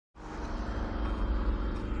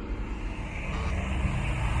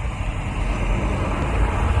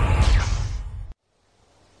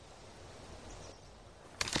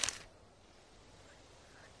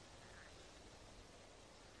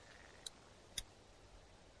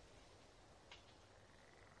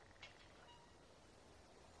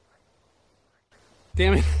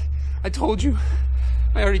Damn it. I told you.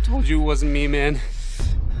 I already told you it wasn't me, man.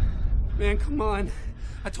 Man, come on.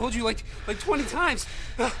 I told you like 20 times.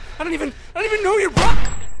 I don't even know your bro.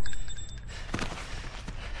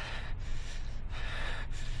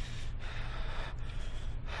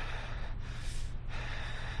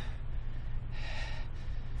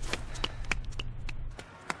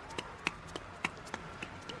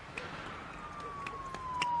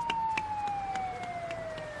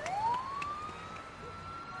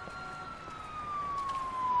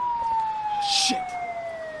 Shit!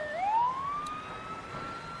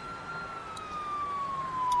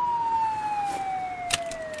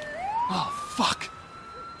 Oh, fuck!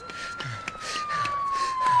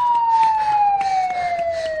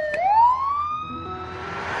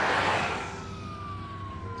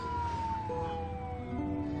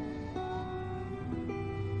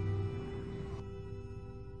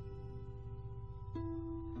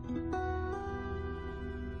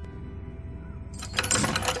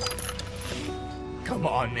 Come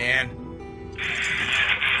on, man.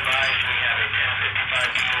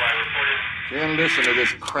 Can't listen to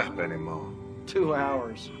this crap anymore. 2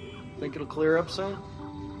 hours. Think it'll clear up soon?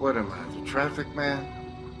 What am I, the traffic man?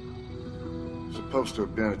 Supposed to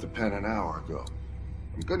have been at the pen an hour ago.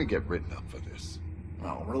 I'm gonna get written up for this.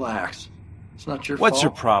 Oh, relax. It's not your What's fault.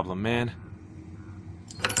 your problem, man?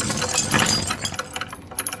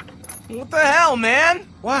 What the hell, man?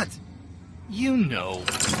 What? You know.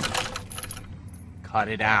 Cut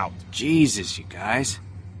it out. Jesus, you guys.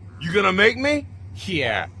 You gonna make me?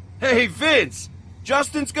 Yeah, Hey, Vince!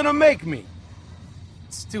 Justin's gonna make me.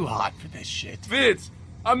 it's too hot for this shit. Vince,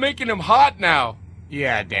 I'm making him hot now.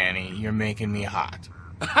 Yeah, Danny, you're making me hot.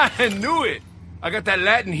 I knew it. I got that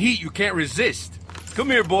Latin heat you can't resist.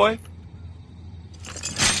 Come here, boy.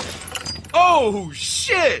 Oh,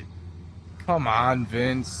 shit! Come on,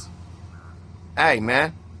 Vince. Hey,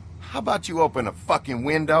 man. How about you open a fucking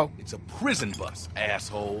window? It's a prison bus,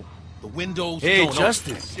 asshole. The windows Hey, don't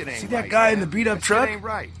Justin, That shit ain't see that right, guy man. in the beat-up That truck? shit ain't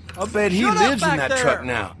right. I'll bet he Shut up lives in back that there. truck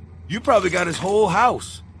now. You probably got his whole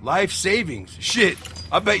house. Life savings. Shit,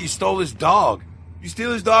 I bet you stole his dog. You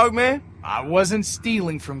steal his dog, man? I wasn't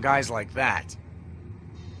stealing from guys like that.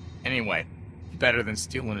 Anyway, better than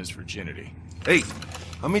stealing his virginity. Hey,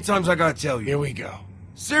 how many times I gotta tell Here you? we go.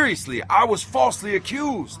 Seriously, I was falsely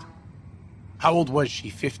accused. How old was she,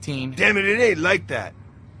 15? Damn it ain't like that.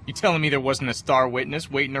 You telling me there wasn't a star witness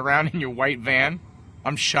waiting around in your white van?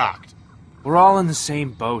 I'm shocked. We're all in the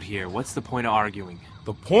same boat here. What's the point of arguing?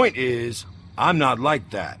 The point is, I'm not like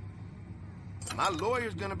that. My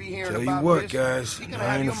lawyer's gonna be hearing Tell you about what, this. guys, He gonna I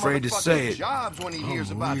have ain't your afraid to motherfucking say it. jobs when he hears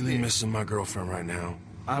I'm about really this. missing my girlfriend right now.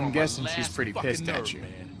 I'm guessing she's pretty pissed at you.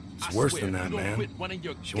 It's worse than that, man.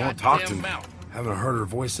 She won't talk to me. Haven't heard her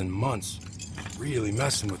voice in months. Really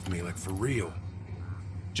messing with me, like for real.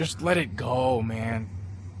 Just let it go, man.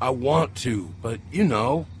 I want to, but you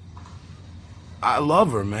know, I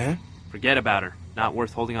love her, man. Forget about her. Not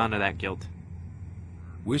worth holding on to that guilt.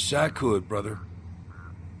 Wish I could, brother.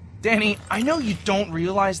 Danny, I know you don't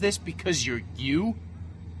realize this because you're you,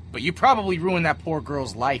 but you probably ruined that poor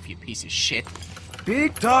girl's life, you piece of shit.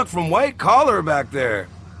 Big talk from White Collar back there.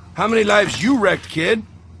 How many lives you wrecked, kid?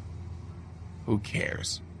 Who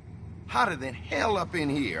cares? Hotter than hell up in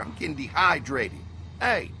here. I'm getting dehydrated.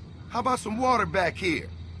 Hey, how about some water back here?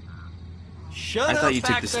 Shut I up thought you took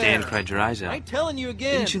back the stand and there. cried your eyes I out. ain't telling you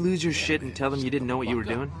again. Didn't you lose your shit and tell them you didn't know what you were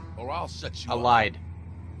doing? Or I'll set you I up. lied.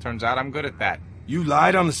 Turns out I'm good at that. You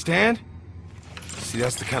lied on the stand? See,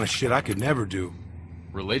 that's the kind of shit I could never do.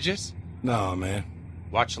 Religious? Nah, man.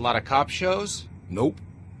 Watch a lot of cop shows? Nope.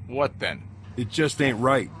 What then? It just ain't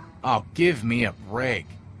right. Oh, give me a break.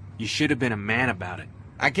 You should have been a man about it.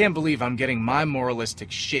 I can't believe I'm getting my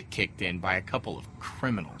moralistic shit kicked in by a couple of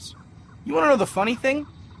criminals. You wanna know the funny thing?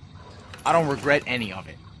 I don't regret any of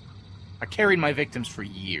it. I carried my victims for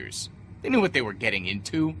years. They knew what they were getting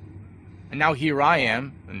into. And now here I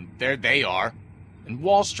am, and there they are. And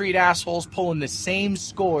Wall Street assholes pulling the same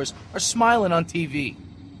scores are smiling on TV.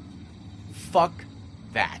 Fuck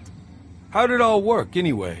that. How'd it all work,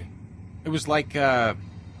 anyway? It was like a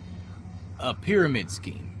pyramid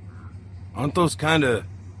scheme. Aren't those kinda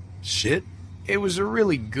shit? It was a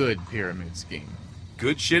really good pyramid scheme.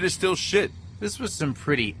 Good shit is still shit. This was some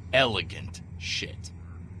pretty elegant shit.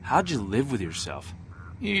 How'd you live with yourself?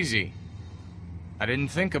 Easy. I didn't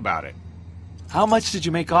think about it. How much did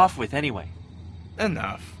you make off with anyway?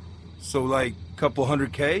 Enough. So, like, couple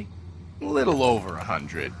 $100K? A little over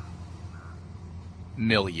 100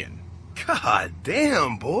 million. God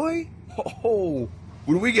damn, boy. Oh,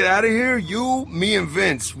 when we get out of here, you, me, and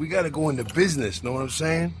Vince, we gotta go into business, know what I'm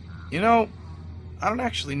saying? You know, I don't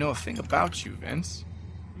actually know a thing about you, Vince.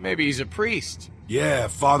 Maybe he's a priest. Yeah,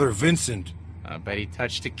 Father Vincent. I bet he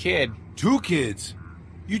touched a kid. 2 kids?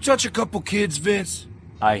 You touch a couple kids, Vince?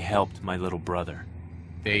 I helped my little brother.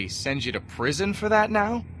 They send you to prison for that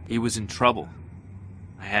now? He was in trouble.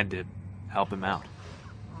 I had to help him out.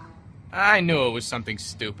 I knew it was something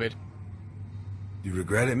stupid. You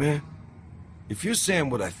regret it, man? If you're saying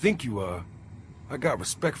what I think you are, I got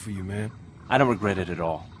respect for you, man. I don't regret it at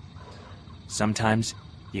all. Sometimes,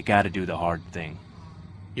 you gotta do the hard thing.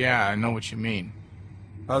 Yeah, I know what you mean.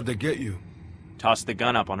 How'd they get you? Tossed the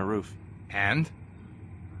gun up on a roof. And?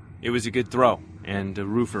 It was a good throw, and a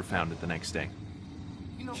roofer found it the next day.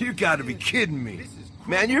 You gotta be kidding me.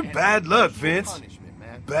 Man, you're bad luck, Vince.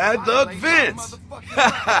 Bad luck, Vince!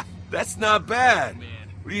 That's not bad.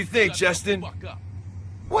 What do you think, Justin?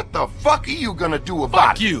 What the fuck are you gonna do about it?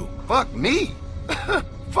 Fuck you! Fuck me?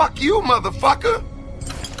 Fuck you, motherfucker!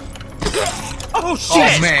 Oh,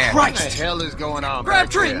 shit! Oh, man. What the hell is going on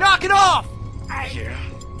Crabtree, back there? knock it off!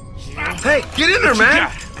 Hey, get in there,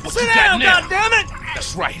 man! Sit down, goddammit!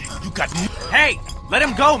 That's right. You got Hey! Let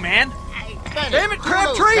him go, man! Damn it,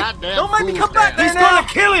 Crabtree! Don't make me come back there He's now! gonna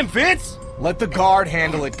kill him, Vince! Let the guard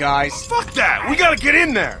handle it, guys. Fuck that! We gotta get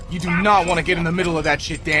in there! You do not want to get in the middle of that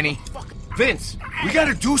shit, Danny. Vince, we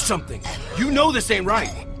gotta do something. You know this ain't right.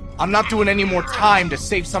 I'm not doing any more time to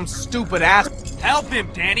save some stupid ass. Help him,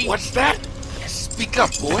 Danny! What's that? Speak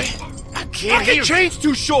up, boy. I can't Fucking chain's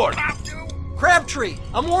too short! Crabtree,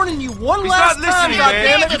 I'm warning you one He's last not time, listening,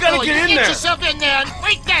 man. goddammit! You gotta get in there. yourself in there and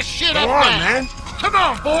wake that shit Come up on, now. man. Come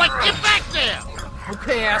on, boy, get back there.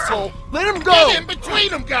 Okay, asshole, let him go! Get in between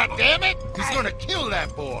them, goddammit. He's gonna kill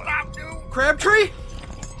that boy. Crabtree,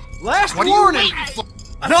 last What are you warning! waiting for?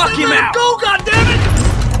 Knock him Let him out! go, goddammit!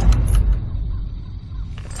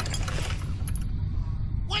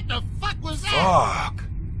 What the fuck was that? Fuck.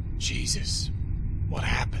 Jesus. What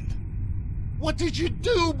happened? What did you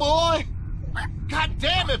do, boy? God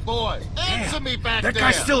damn it, boy. Answer me back That there.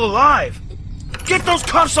 guy's still alive. Get those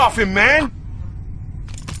cuffs off him, man!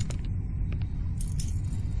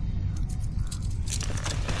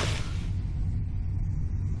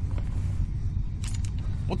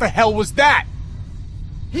 What the hell was that?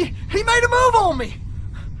 He made a move on me!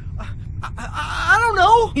 I don't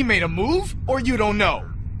know! He made a move, or you don't know?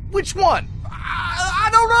 Which one? I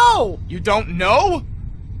don't know! You don't know?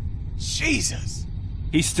 Jesus.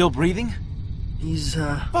 He's still breathing? He's,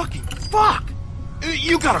 Fucking fuck!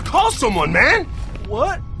 You gotta call someone, man!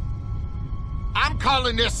 what? I'm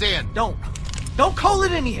calling this in. Don't call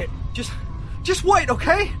it in yet. Just wait,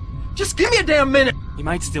 okay? Just give me a damn minute. He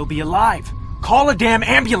might still be alive. Call a damn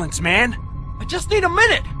ambulance, man! I just need a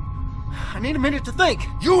minute. I need a minute to think.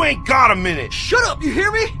 You ain't got a minute! Shut up, you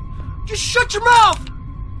hear me? Just shut your mouth!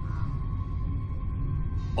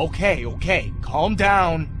 Okay, calm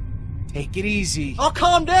down. Take it easy. I'll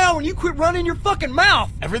calm down when you quit running your fucking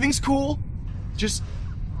mouth. Everything's cool. Just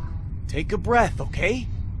take a breath, okay?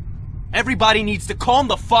 Everybody needs to calm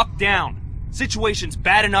the fuck down. Situation's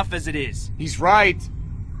bad enough as it is. He's right.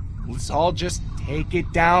 Let's all just take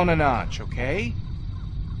it down a notch, okay?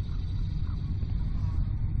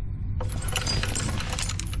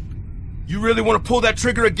 You really want to pull that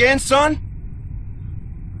trigger again, son?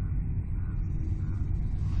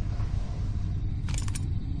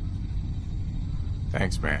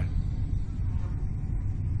 Thanks, man.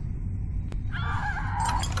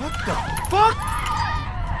 What the fuck?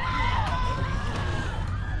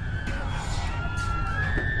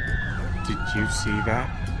 Did you see that?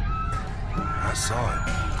 I saw it.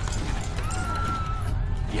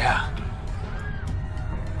 Yeah.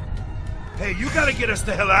 Hey, you gotta get us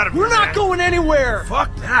the hell out of here, We're not man. going anywhere.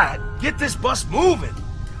 Fuck that. Get this bus moving.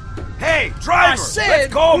 Hey, driver, I said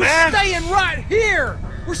let's go, we're man. staying right here.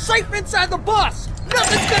 We're safe inside the bus.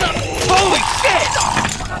 Nothing's gonna. Holy shit!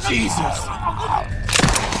 Jesus!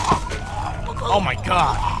 Oh my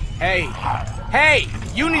god. Hey,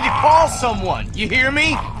 you need to call someone. You hear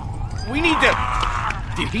me? We need to...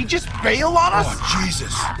 Did he just bail on us? Oh,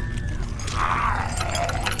 Jesus.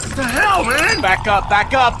 What the hell, man? Back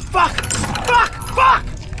up. Fuck!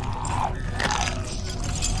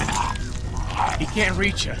 He can't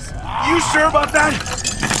reach us. You sure about that?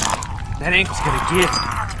 That ankle's gonna give.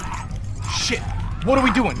 Shit. What are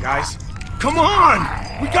we doing, guys? Come on!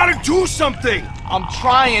 We gotta do something! I'm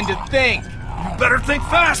trying to think. You better think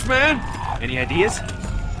fast, man! Any ideas?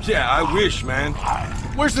 Yeah, I wish, man.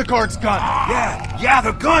 Where's the guard's gun? Yeah,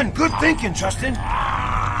 the gun! Good thinking, Justin!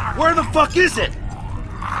 Where the fuck is it?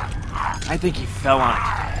 I think he fell on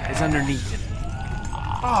it. It's underneath him.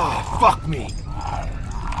 Oh, fuck me.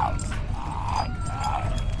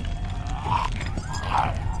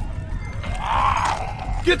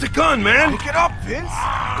 Get the gun, man! Pick it up, Vince!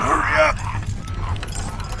 Hurry up!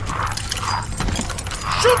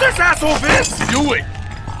 Shoot this asshole, Vince! Do it!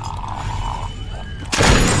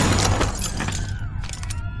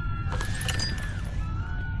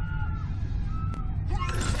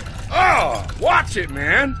 Oh, watch it,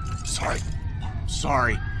 man!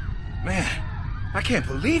 Sorry. Man, I can't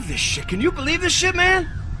believe this shit. Can you believe this shit, man?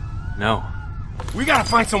 No. We gotta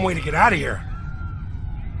find some way to get out of here.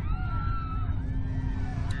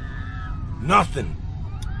 Nothing.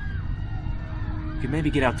 We could maybe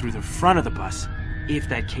get out through the front of the bus, if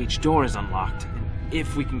that cage door is unlocked, and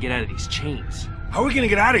if we can get out of these chains. How are we gonna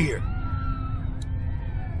get out of here?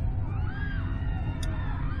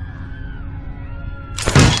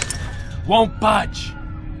 Won't budge!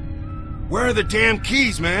 Where are the damn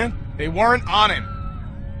keys, man? They weren't on him.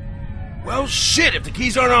 Well, shit, if the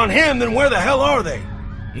keys aren't on him, then where the hell are they?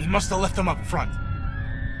 He must have left them up front.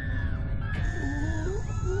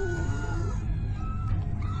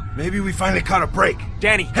 Maybe we finally caught a break.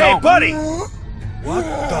 Danny, Hey, don't. buddy! What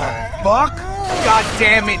the fuck? God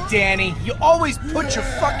damn it, Danny. You always put your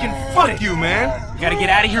fucking foot in. Fuck you, man! We gotta get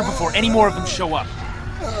out of here before any more of them show up.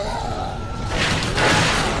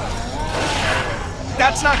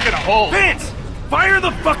 That's not gonna hold. Vince! Fire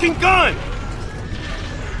the fucking gun!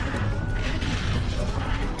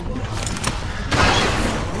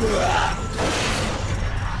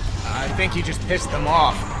 I think you just pissed them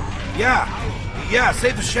off. Yeah,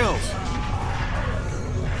 save the shells.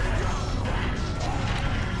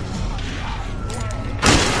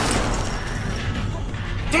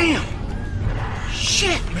 Damn!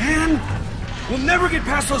 Shit, man! We'll never get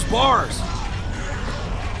past those bars.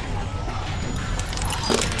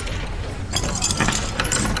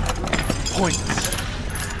 Pointless.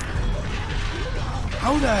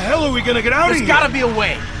 How the hell are we gonna get out of There's here? gotta be a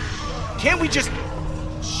way. Can't we just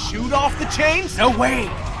shoot off the chains? No way!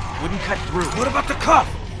 Wouldn't cut through. What about the cuff?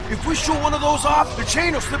 If we shoot one of those off, the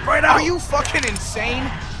chain will slip right out. Are you fucking insane?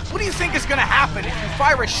 What do you think is gonna happen if you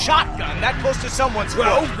fire a shotgun that close to someone's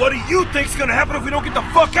Well, foot? what do you think's gonna happen if we don't get the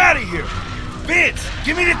fuck out of here? Vince,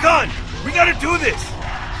 give me the gun. We gotta do this.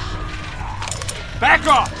 Back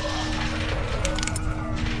off!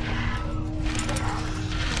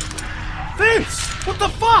 Vince, what the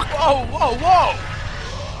fuck? Whoa, whoa, whoa!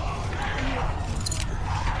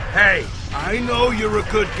 Hey, I know you're a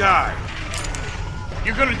good guy.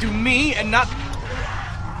 You're gonna do me and not...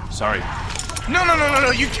 Sorry.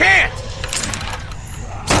 No, you can't!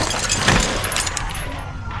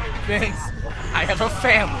 Vince, I have a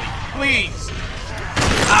family, please.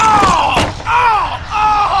 Oh!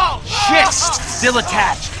 Shit! Still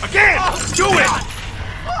attached. Again, do it.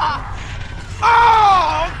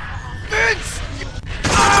 Oh! Vince!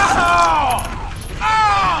 Oh!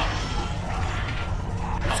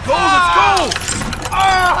 Let's go.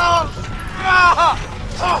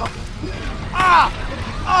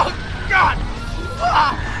 Oh, God!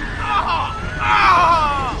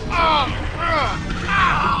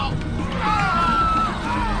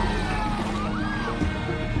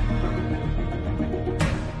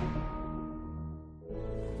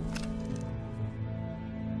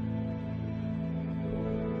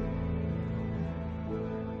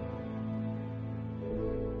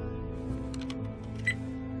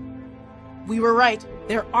 We were right.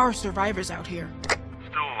 There are survivors out here.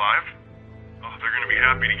 Still alive? Oh, they're gonna be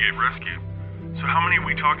happy to get rescued. So how many are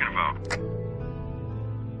we talking about?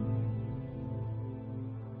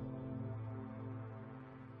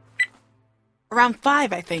 Around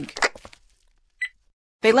 5, I think.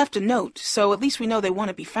 They left a note, so at least we know they want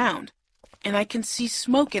to be found. And I can see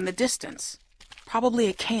smoke in the distance. Probably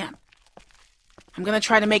a camp. I'm gonna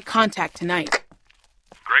try to make contact tonight.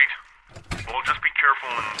 Great. Well, just be careful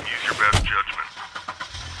and use your best judgment.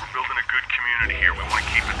 We're building a good community here. We want to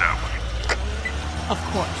keep it that way. Of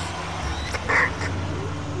course.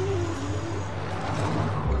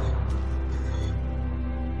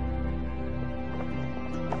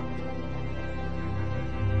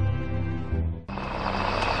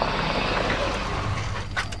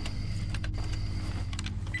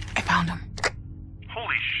 I found him.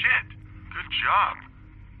 Holy shit. Good job.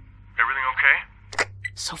 Everything okay?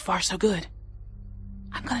 So far, so good.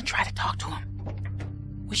 I'm gonna try to talk to him.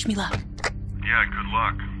 Wish me luck. Yeah, good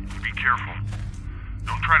luck. Be careful.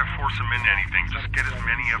 Don't try to force them into anything. Just get as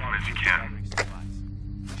many of them as you can.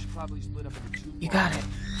 You got it.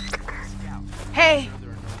 Hey!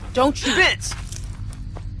 Don't shoot. Vince!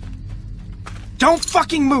 Don't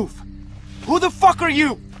fucking move! Who the fuck are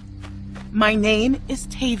you? My name is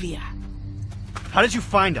Tavia. How did you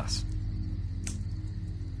find us?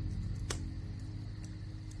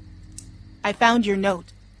 I found your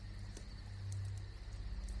note.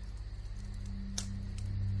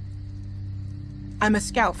 I'm a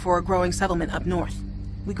scout for a growing settlement up north.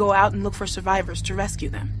 We go out and look for survivors to rescue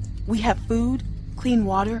them. We have food, clean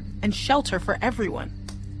water, and shelter for everyone.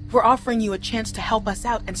 We're offering you a chance to help us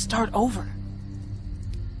out and start over.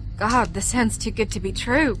 God, this sounds too good to be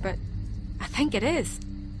true, but I think it is.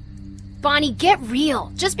 Bonnie, get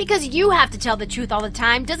real. Just because you have to tell the truth all the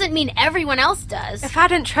time doesn't mean everyone else does. If I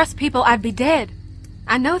didn't trust people, I'd be dead.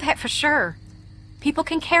 I know that for sure. People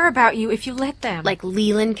can care about you if you let them. Like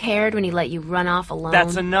Leland cared when he let you run off alone.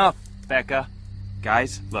 That's enough, Becca.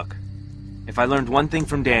 Guys, look. If I learned one thing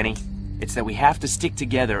from Danny, it's that we have to stick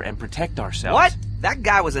together and protect ourselves. What? That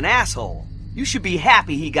guy was an asshole. You should be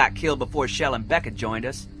happy he got killed before Shell and Becca joined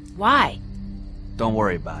us. Why? Don't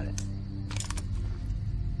worry about it.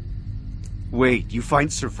 Wait, you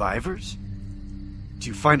find survivors? Do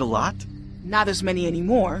you find a lot? Not as many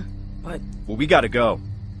anymore, but... Well, we gotta go.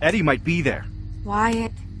 Eddie might be there.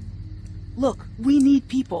 Wyatt. Look, we need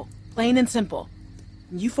people. Plain and simple.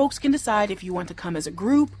 You folks can decide if you want to come as a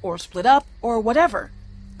group, or split up, or whatever.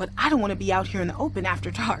 But I don't want to be out here in the open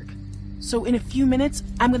after dark. So in a few minutes,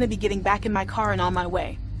 I'm going to be getting back in my car and on my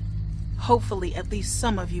way. Hopefully, at least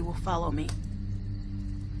some of you will follow me.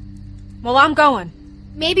 Well, I'm going.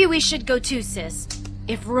 Maybe we should go too, sis.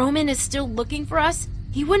 If Roman is still looking for us,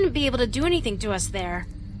 he wouldn't be able to do anything to us there.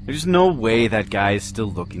 There's no way that guy is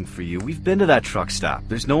still looking for you. We've been to that truck stop.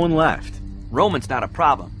 There's no one left. Roman's not a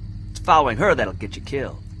problem. It's following her that'll get you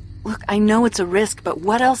killed. Look, I know it's a risk, but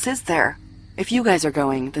what else is there? If you guys are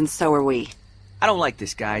going, then so are we. I don't like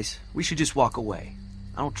this, guys. We should just walk away.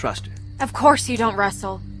 I don't trust her. Of course you don't,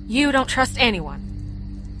 Russell. You don't trust anyone.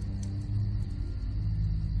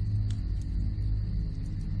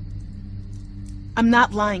 I'm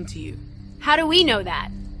not lying to you. How do we know that?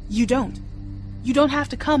 You don't. You don't have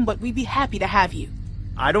to come, but we'd be happy to have you.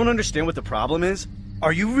 I don't understand what the problem is.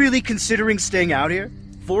 Are you really considering staying out here?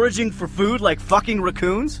 Foraging for food like fucking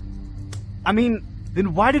raccoons? I mean,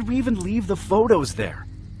 then why did we even leave the photos there?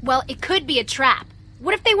 Well, it could be a trap.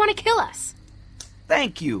 What if they want to kill us?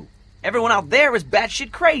 Thank you. Everyone out there is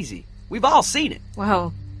batshit crazy. We've all seen it.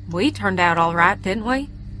 Well, we turned out all right, didn't we?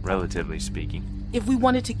 Relatively speaking. If we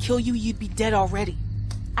wanted to kill you, you'd be dead already.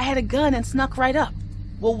 I had a gun and snuck right up.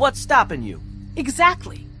 Well, what's stopping you?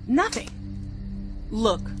 Exactly. Nothing.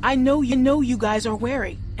 Look, I know you guys are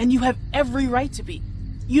wary, and you have every right to be.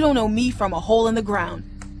 You don't know me from a hole in the ground.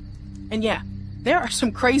 And yeah, there are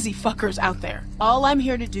some crazy fuckers out there. All I'm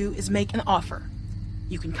here to do is make an offer.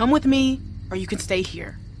 You can come with me, or you can stay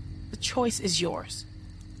here. The choice is yours.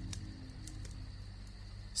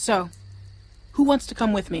 So, who wants to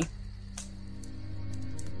come with me?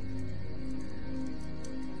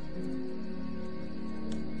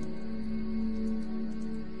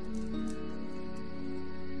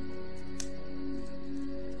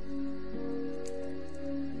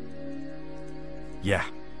 Yeah,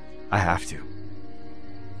 I have to.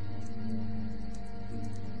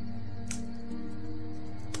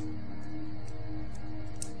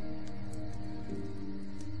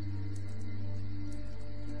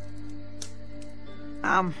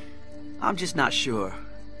 I'm just not sure.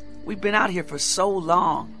 We've been out here for so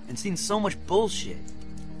long and seen so much bullshit.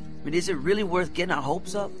 I mean, is it really worth getting our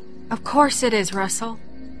hopes up? Of course it is, Russell.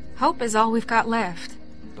 Hope is all we've got left.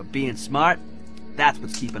 But being smart, that's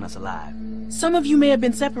what's keeping us alive. Some of you may have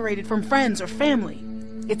been separated from friends or family.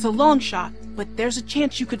 It's a long shot, but there's a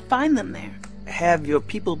chance you could find them there. Have your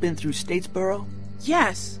people been through Statesboro?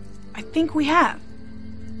 Yes, I think we have.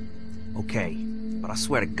 Okay, but I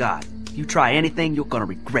swear to God, if you try anything, you're gonna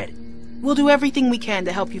regret it. We'll do everything we can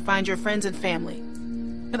to help you find your friends and family.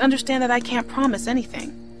 But understand that I can't promise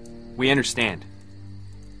anything. We understand.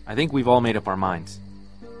 I think we've all made up our minds.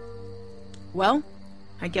 Well,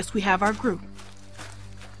 I guess we have our group.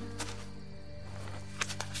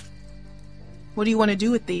 What do you want to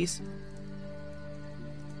do with these?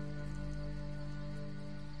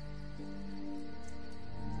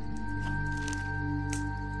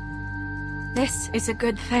 This is a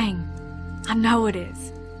good thing. I know it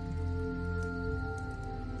is.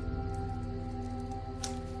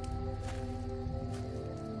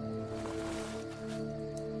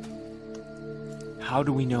 How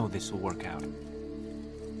do we know this will work out?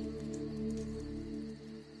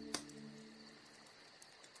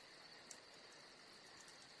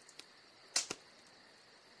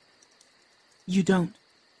 You don't.